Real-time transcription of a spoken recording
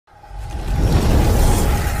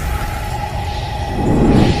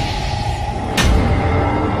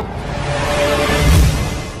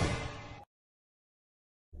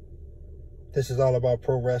This is all about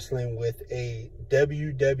pro wrestling with a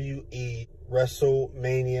WWE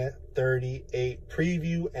WrestleMania 38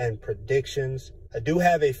 preview and predictions. I do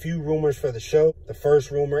have a few rumors for the show. The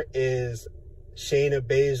first rumor is Shayna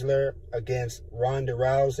Baszler against Ronda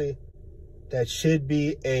Rousey. That should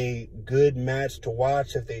be a good match to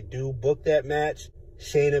watch if they do book that match.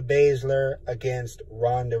 Shayna Baszler against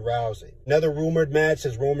Ronda Rousey. Another rumored match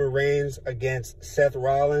is Roman Reigns against Seth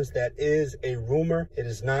Rollins. That is a rumor. It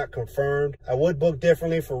is not confirmed. I would book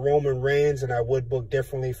differently for Roman Reigns and I would book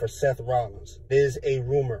differently for Seth Rollins. It is a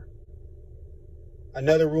rumor.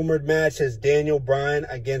 Another rumored match is Daniel Bryan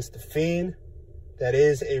against The Fiend. That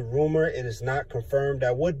is a rumor. It is not confirmed.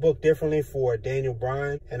 I would book differently for Daniel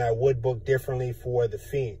Bryan and I would book differently for The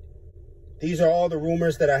Fiend. These are all the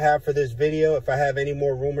rumors that I have for this video. If I have any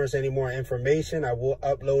more rumors, any more information, I will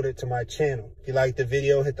upload it to my channel. If you like the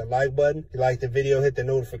video, hit the like button. If you like the video, hit the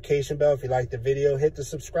notification bell. If you like the video, hit the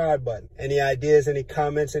subscribe button. Any ideas, any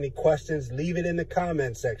comments, any questions, leave it in the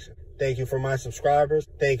comment section. Thank you for my subscribers.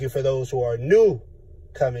 Thank you for those who are new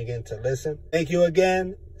coming in to listen. Thank you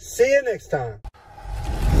again. See you next time.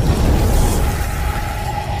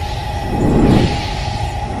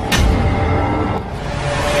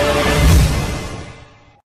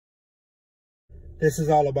 This is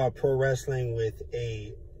all about pro wrestling with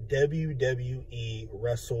a WWE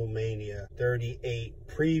WrestleMania 38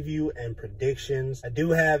 preview and predictions. I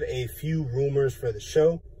do have a few rumors for the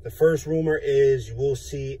show. The first rumor is you will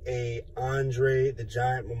see a Andre the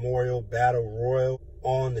Giant Memorial Battle Royal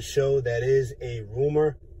on the show. That is a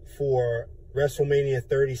rumor for WrestleMania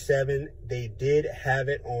 37. They did have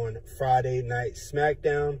it on Friday Night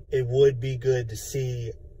SmackDown. It would be good to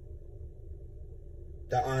see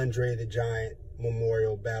the Andre the Giant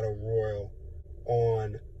Memorial Battle Royal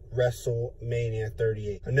on WrestleMania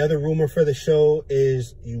 38. Another rumor for the show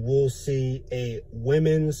is you will see a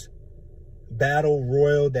women's battle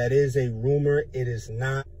royal. That is a rumor. It is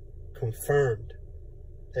not confirmed.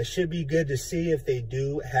 That should be good to see if they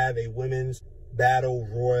do have a women's battle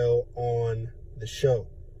royal on the show.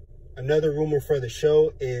 Another rumor for the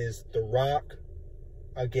show is The Rock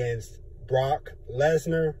against Brock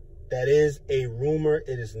Lesnar. That is a rumor.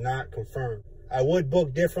 It is not confirmed. I would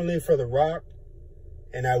book differently for The Rock,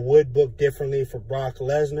 and I would book differently for Brock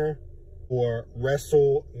Lesnar for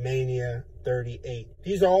WrestleMania 38.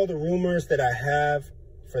 These are all the rumors that I have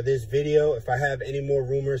for this video. If I have any more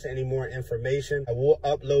rumors, any more information, I will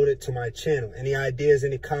upload it to my channel. Any ideas,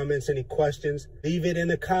 any comments, any questions, leave it in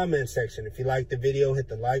the comment section. If you like the video, hit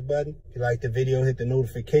the like button. If you like the video, hit the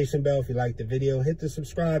notification bell. If you like the video, hit the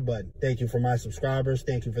subscribe button. Thank you for my subscribers.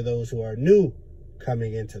 Thank you for those who are new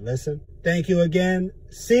coming in to listen. Thank you again.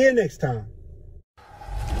 See you next time.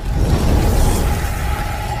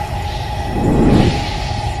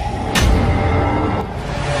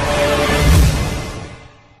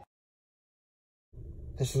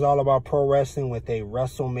 This is all about pro wrestling with a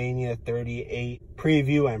WrestleMania 38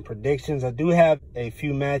 preview and predictions. I do have a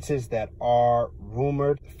few matches that are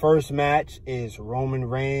rumored. The first match is Roman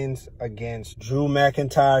Reigns against Drew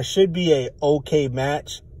McIntyre. Should be a okay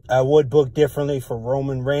match. I would book differently for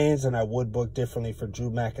Roman Reigns and I would book differently for Drew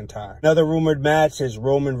McIntyre. Another rumored match is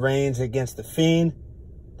Roman Reigns against The Fiend.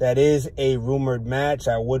 That is a rumored match.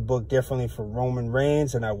 I would book differently for Roman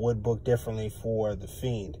Reigns and I would book differently for The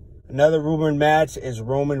Fiend. Another rumored match is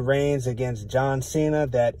Roman Reigns against John Cena.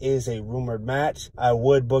 That is a rumored match. I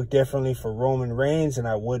would book differently for Roman Reigns and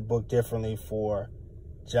I would book differently for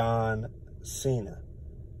John Cena.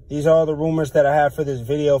 These are all the rumors that I have for this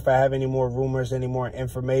video. If I have any more rumors, any more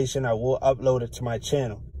information, I will upload it to my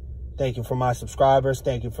channel. Thank you for my subscribers.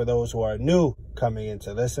 Thank you for those who are new coming in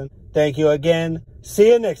to listen. Thank you again.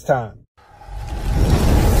 See you next time.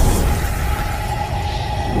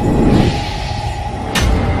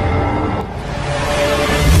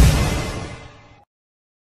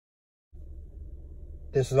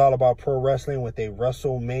 This is all about pro wrestling with a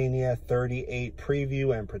WrestleMania 38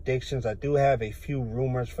 preview and predictions. I do have a few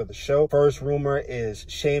rumors for the show. First rumor is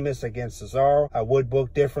Sheamus against Cesaro. I would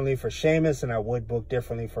book differently for Sheamus and I would book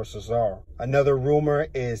differently for Cesaro. Another rumor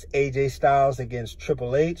is AJ Styles against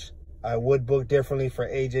Triple H. I would book differently for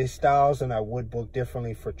AJ Styles and I would book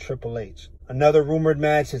differently for Triple H. Another rumored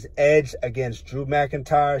match is Edge against Drew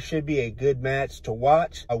McIntyre. Should be a good match to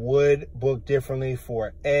watch. I would book differently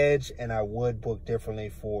for Edge and I would book differently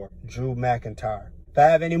for Drew McIntyre. If I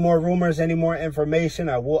have any more rumors, any more information,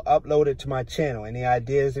 I will upload it to my channel. Any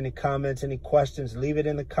ideas, any comments, any questions, leave it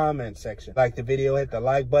in the comment section. Like the video, hit the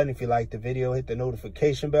like button. If you like the video, hit the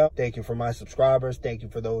notification bell. Thank you for my subscribers. Thank you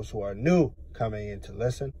for those who are new coming in to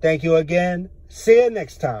listen. Thank you again. See you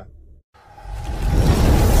next time.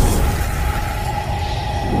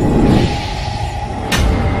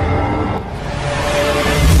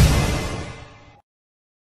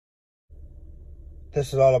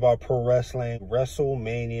 This is all about pro wrestling,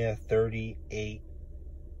 WrestleMania 38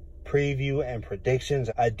 preview and predictions.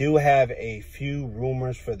 I do have a few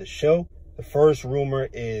rumors for the show. The first rumor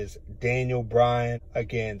is Daniel Bryan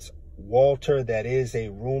against Walter. That is a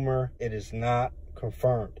rumor. It is not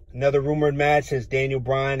confirmed. Another rumored match is Daniel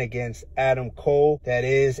Bryan against Adam Cole. That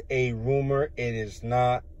is a rumor. It is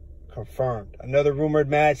not confirmed. Another rumored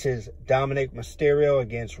match is Dominic Mysterio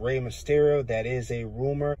against Rey Mysterio. That is a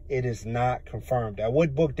rumor. It is not confirmed. I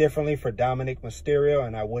would book differently for Dominic Mysterio,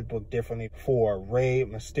 and I would book differently for Rey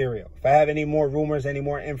Mysterio. If I have any more rumors, any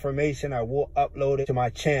more information, I will upload it to my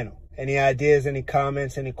channel. Any ideas, any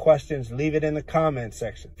comments, any questions, leave it in the comment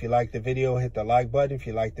section. If you like the video, hit the like button. If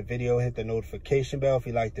you like the video, hit the notification bell. If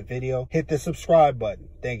you like the video, hit the subscribe button.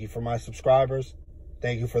 Thank you for my subscribers.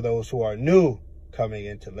 Thank you for those who are new coming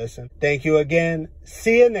in to listen. Thank you again.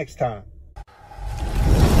 See you next time.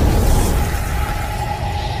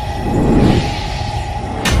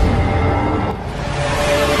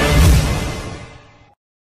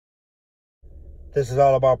 This is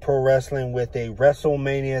all about pro wrestling with a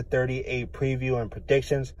WrestleMania 38 preview and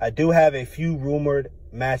predictions. I do have a few rumored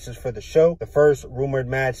matches for the show. The first rumored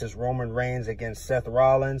match is Roman Reigns against Seth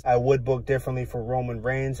Rollins. I would book differently for Roman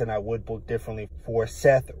Reigns, and I would book differently for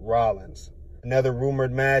Seth Rollins. Another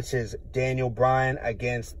rumored match is Daniel Bryan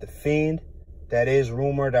against The Fiend. That is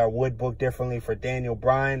rumored. I would book differently for Daniel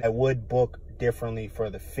Bryan. I would book differently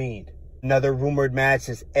for The Fiend. Another rumored match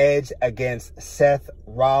is Edge against Seth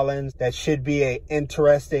Rollins. That should be an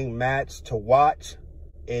interesting match to watch.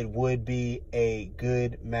 It would be a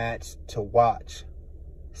good match to watch.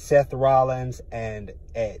 Seth Rollins and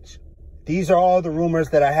Edge. These are all the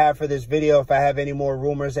rumors that I have for this video. If I have any more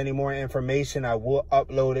rumors, any more information, I will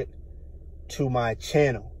upload it to my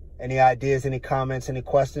channel. Any ideas, any comments, any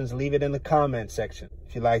questions, leave it in the comment section.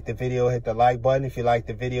 If you like the video, hit the like button. If you like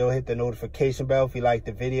the video, hit the notification bell. If you like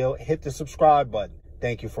the video, hit the subscribe button.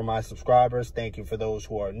 Thank you for my subscribers. Thank you for those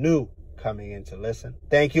who are new coming in to listen.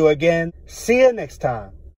 Thank you again. See you next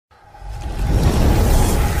time.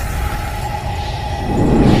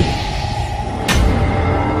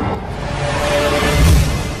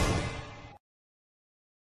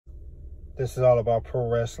 This is all about pro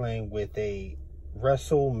wrestling with a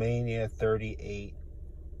WrestleMania 38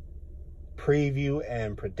 preview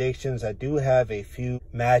and predictions. I do have a few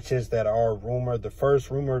matches that are rumored. The first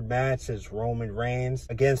rumored match is Roman Reigns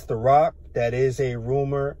against The Rock. That is a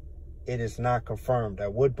rumor. It is not confirmed. I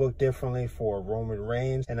would book differently for Roman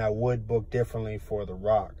Reigns, and I would book differently for The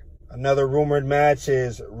Rock. Another rumored match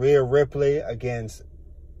is Rhea Ripley against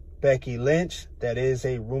Becky Lynch. That is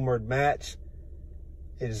a rumored match.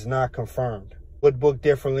 It is not confirmed. Would book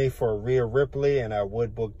differently for Rhea Ripley, and I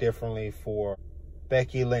would book differently for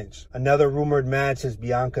Becky Lynch. Another rumored match is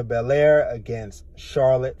Bianca Belair against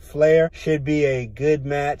Charlotte Flair. Should be a good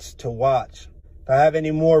match to watch. If I have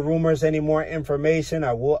any more rumors, any more information,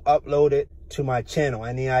 I will upload it to my channel.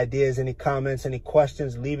 Any ideas, any comments, any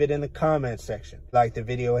questions, leave it in the comment section. If you like the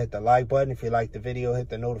video, hit the like button. If you like the video, hit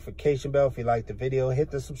the notification bell. If you like the video,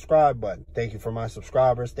 hit the subscribe button. Thank you for my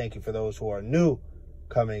subscribers. Thank you for those who are new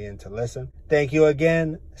coming in to listen. Thank you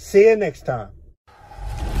again. See you next time.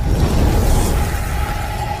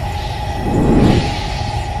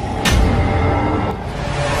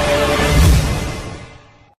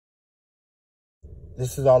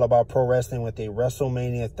 This is all about pro wrestling with a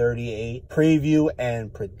WrestleMania 38 preview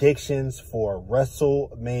and predictions for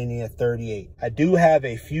WrestleMania 38. I do have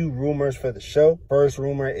a few rumors for the show. First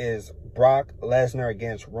rumor is Brock Lesnar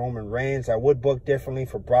against Roman Reigns. I would book differently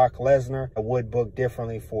for Brock Lesnar. I would book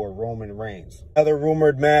differently for Roman Reigns. Another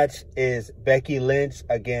rumored match is Becky Lynch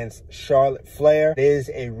against Charlotte Flair. It is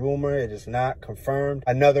a rumor. It is not confirmed.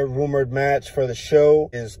 Another rumored match for the show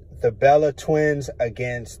is the Bella Twins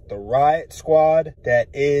against the Riot Squad. That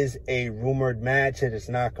is a rumored match. It is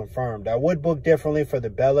not confirmed. I would book differently for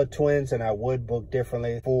the Bella Twins, and I would book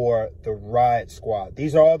differently for the Riot Squad.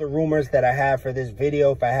 These are all the rumors that I have for this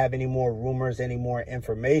video. If I have any more rumors, any more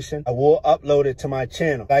information, I will upload it to my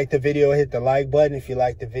channel. If you like the video, hit the like button. If you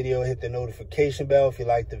like the video, hit the notification bell. If you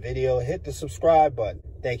like the video, hit the subscribe button.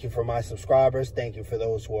 Thank you for my subscribers. Thank you for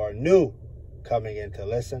those who are new coming in to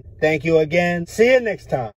listen. Thank you again. See you next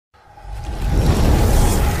time.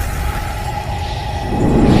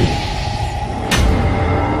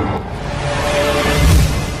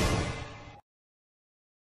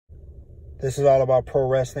 This is all about pro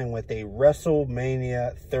wrestling with a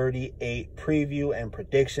WrestleMania 38 preview and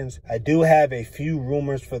predictions. I do have a few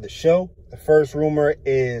rumors for the show. The first rumor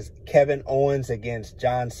is Kevin Owens against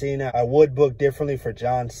John Cena. I would book differently for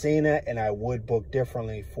John Cena, and I would book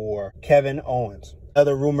differently for Kevin Owens.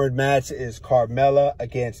 Another rumored match is Carmella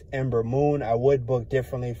against Ember Moon. I would book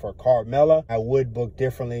differently for Carmella. I would book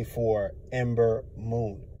differently for Ember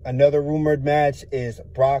Moon. Another rumored match is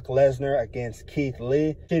Brock Lesnar against Keith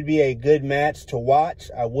Lee. Should be a good match to watch.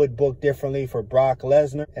 I would book differently for Brock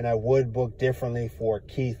Lesnar, and I would book differently for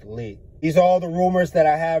Keith Lee. These are all the rumors that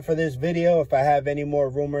I have for this video. If I have any more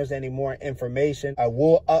rumors, any more information, I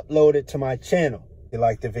will upload it to my channel. If you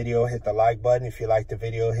like the video, hit the like button. If you like the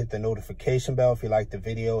video, hit the notification bell. If you like the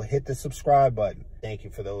video, hit the subscribe button. Thank you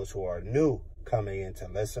for those who are new coming in to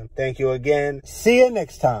listen. Thank you again. See you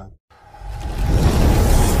next time.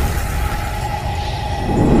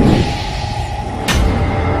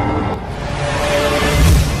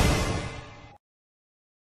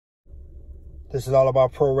 This is all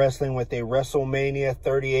about pro wrestling with a WrestleMania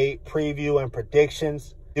 38 preview and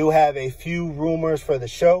predictions. Do have a few rumors for the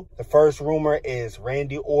show. The first rumor is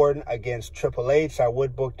Randy Orton against Triple H. I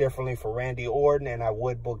would book differently for Randy Orton, and I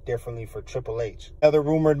would book differently for Triple H. Another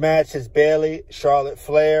rumored match is Bayley, Charlotte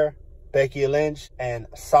Flair, Becky Lynch, and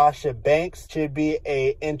Sasha Banks. Should be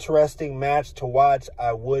an interesting match to watch.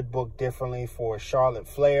 I would book differently for Charlotte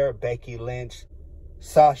Flair, Becky Lynch,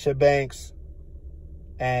 Sasha Banks,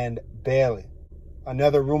 and Bayley.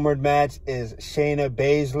 Another rumored match is Shayna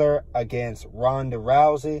Baszler against Ronda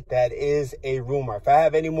Rousey. That is a rumor. If I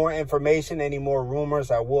have any more information, any more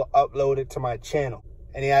rumors, I will upload it to my channel.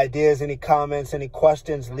 Any ideas, any comments, any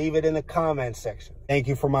questions, leave it in the comment section. Thank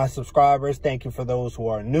you for my subscribers. Thank you for those who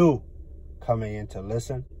are new coming in to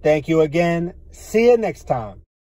listen. Thank you again. See you next time.